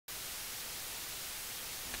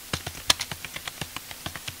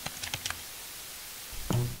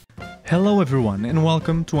Hello everyone and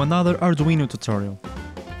welcome to another Arduino tutorial.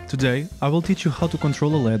 Today I will teach you how to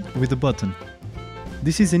control a LED with a button.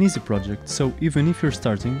 This is an easy project, so even if you're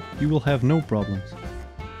starting, you will have no problems.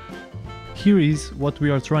 Here is what we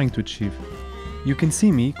are trying to achieve. You can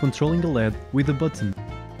see me controlling a LED with a button.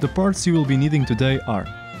 The parts you will be needing today are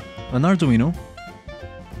an Arduino,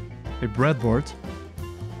 a breadboard,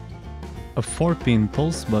 a 4-pin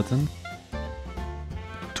pulse button,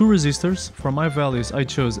 2 resistors. For my values I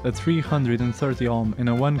chose a 330 ohm and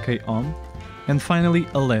a 1k ohm, and finally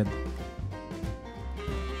a LED.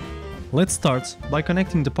 Let's start by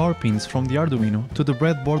connecting the power pins from the Arduino to the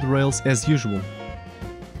breadboard rails as usual.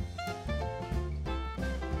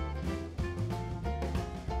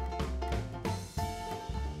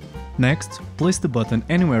 Next, place the button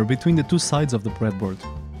anywhere between the two sides of the breadboard.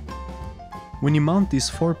 When you mount these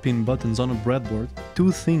 4-pin buttons on a breadboard,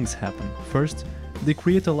 two things happen. First, they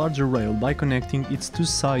create a larger rail by connecting its two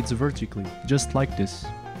sides vertically, just like this.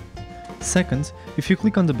 Second, if you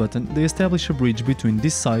click on the button, they establish a bridge between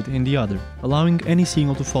this side and the other, allowing any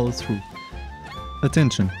signal to follow through.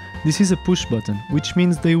 Attention, this is a push button, which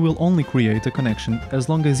means they will only create a connection as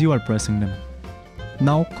long as you are pressing them.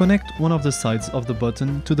 Now connect one of the sides of the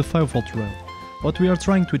button to the 5V rail. What we are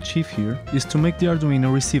trying to achieve here is to make the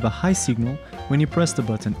Arduino receive a high signal when you press the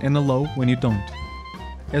button and a low when you don't.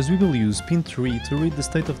 As we will use pin 3 to read the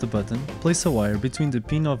state of the button, place a wire between the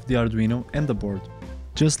pin of the Arduino and the board,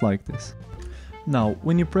 just like this. Now,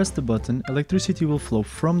 when you press the button, electricity will flow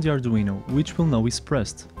from the Arduino, which will know is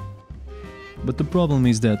pressed. But the problem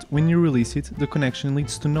is that when you release it, the connection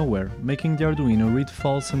leads to nowhere, making the Arduino read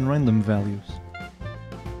false and random values.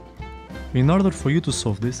 In order for you to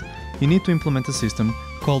solve this, you need to implement a system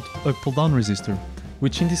called a pull-down resistor,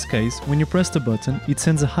 which in this case, when you press the button, it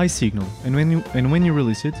sends a high signal, and when you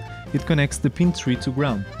release it, it connects the pin 3 to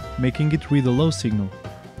ground, making it read a low signal.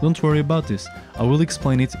 Don't worry about this, I will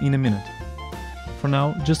explain it in a minute. For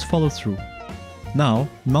now, just follow through. Now,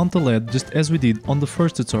 mount the LED just as we did on the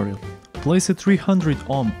first tutorial. Place a 300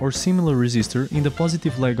 ohm or similar resistor in the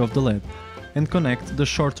positive leg of the LED, and connect the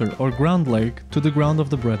shorter or ground leg to the ground of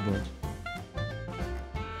the breadboard.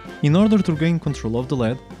 In order to gain control of the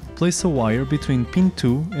LED, place a wire between pin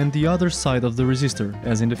 2 and the other side of the resistor,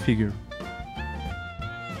 as in the figure.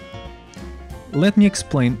 Let me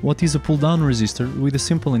explain what is a pull-down resistor with a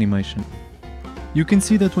simple animation. You can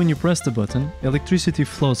see that when you press the button, electricity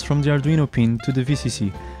flows from the Arduino pin to the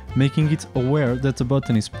VCC, making it aware that the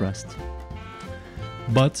button is pressed.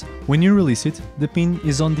 But when you release it, the pin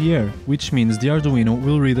is on the air, which means the Arduino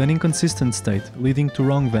will read an inconsistent state, leading to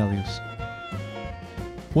wrong values.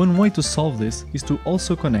 One way to solve this is to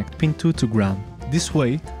also connect pin 2 to ground. This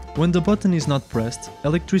way, when the button is not pressed,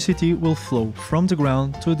 electricity will flow from the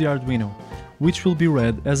ground to the Arduino, which will be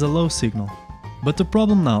read as a low signal. But the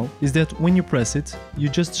problem now is that when you press it, you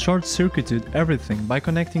just short-circuited everything by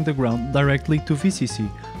connecting the ground directly to VCC,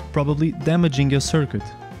 probably damaging your circuit.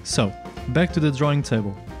 So, back to the drawing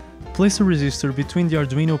table. Place a resistor between the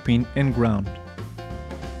Arduino pin and ground.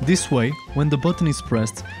 This way, when the button is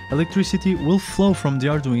pressed, electricity will flow from the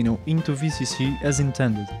Arduino into VCC as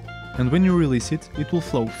intended. And when you release it, it will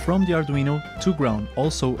flow from the Arduino to ground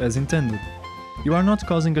also as intended. You are not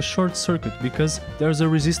causing a short circuit because there's a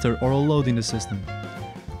resistor or a load in the system.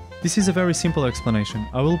 This is a very simple explanation.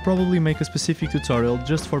 I will probably make a specific tutorial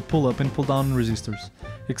just for pull-up and pull-down resistors,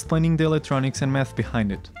 explaining the electronics and math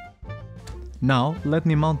behind it. Now, let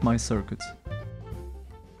me mount my circuit.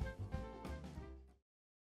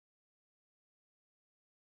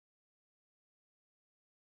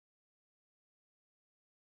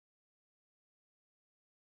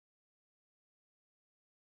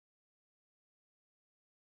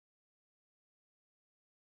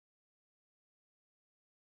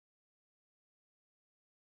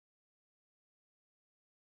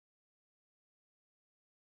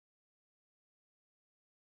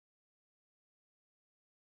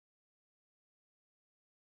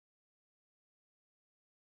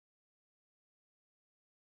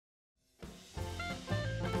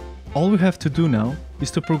 All we have to do now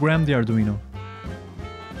is to program the Arduino.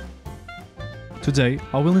 Today,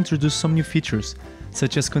 I will introduce some new features,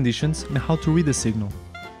 such as conditions and how to read the signal.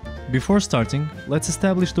 Before starting, let's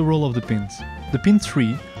establish the role of the pins. The pin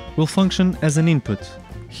 3 will function as an input.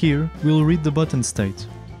 Here, we'll read the button state.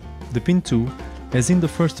 The pin 2, as in the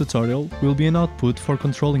first tutorial, will be an output for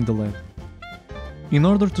controlling the LED. In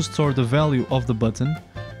order to store the value of the button,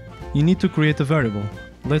 you need to create a variable.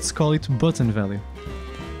 Let's call it button value.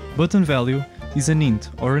 Button value is an int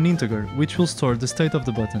or an integer which will store the state of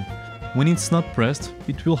the button. When it's not pressed,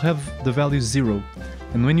 it will have the value 0,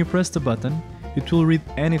 and when you press the button, it will read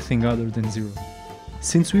anything other than 0.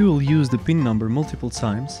 Since we will use the pin number multiple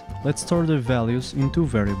times, let's store their values in two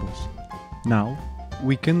variables. Now,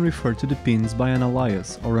 we can refer to the pins by an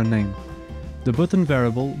alias or a name. The button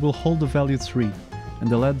variable will hold the value 3 and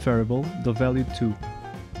the LED variable the value 2.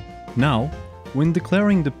 Now, when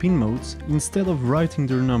declaring the pin modes, instead of writing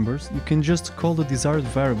their numbers, you can just call the desired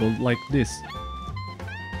variable like this.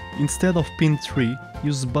 Instead of pin 3,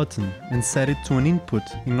 use button and set it to an input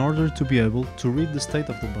in order to be able to read the state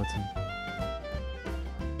of the button.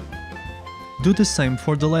 Do the same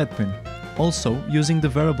for the LED pin, also using the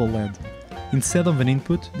variable LED. Instead of an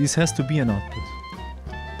input, this has to be an output.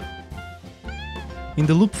 In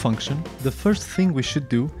the loop function, the first thing we should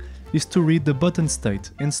do is to read the button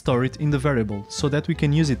state and store it in the variable so that we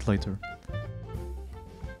can use it later.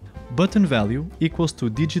 Button value equals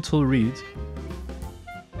to digital read,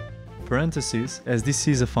 parentheses, as this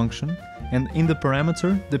is a function, and in the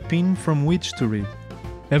parameter the pin from which to read.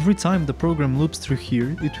 Every time the program loops through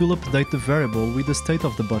here, it will update the variable with the state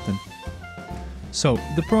of the button. So,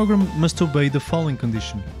 the program must obey the following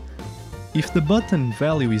condition. If the button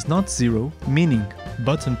value is not 0, meaning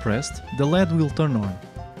button pressed, the LED will turn on.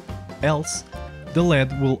 Else, the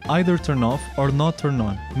LED will either turn off or not turn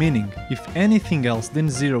on, meaning if anything else than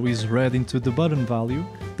 0 is read into the button value,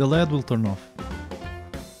 the LED will turn off.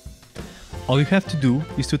 All you have to do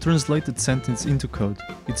is to translate that sentence into code.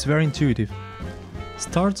 It's very intuitive.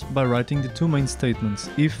 Start by writing the two main statements,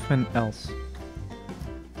 if and else.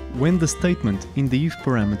 When the statement in the if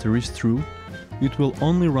parameter is true, it will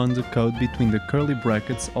only run the code between the curly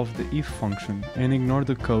brackets of the if function and ignore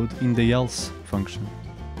the code in the else function.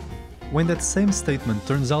 When that same statement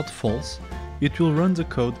turns out false, it will run the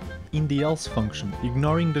code in the else function,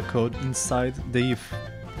 ignoring the code inside the if.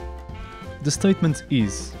 The statement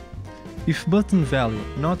is: if button value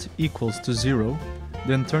not equals to 0,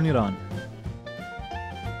 then turn it on.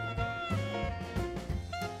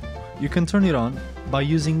 You can turn it on by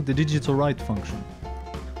using the digital write function.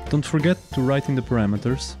 Don't forget to write in the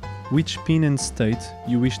parameters which pin and state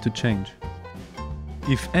you wish to change.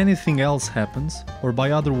 If anything else happens, or by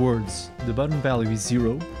other words, the button value is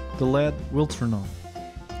 0, the LED will turn on.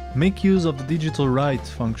 Make use of the digital write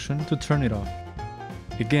function to turn it off.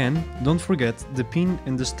 Again, don't forget the pin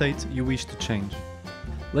and the state you wish to change.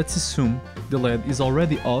 Let's assume the LED is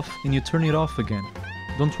already off and you turn it off again.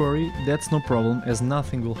 Don't worry, that's no problem as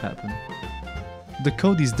nothing will happen. The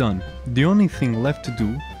code is done. The only thing left to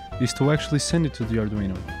do is to actually send it to the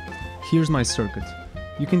Arduino. Here's my circuit.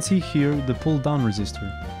 You can see here the pull-down resistor.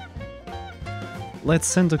 Let's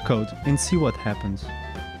send the code and see what happens.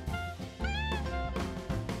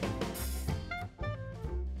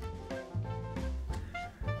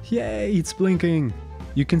 Yay, it's blinking!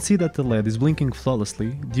 You can see that the LED is blinking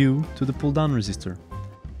flawlessly due to the pull-down resistor.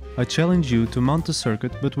 I challenge you to mount the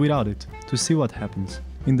circuit but without it, to see what happens.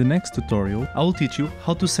 In the next tutorial, I will teach you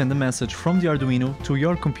how to send a message from the Arduino to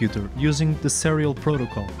your computer using the serial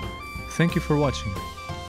protocol. Thank you for watching.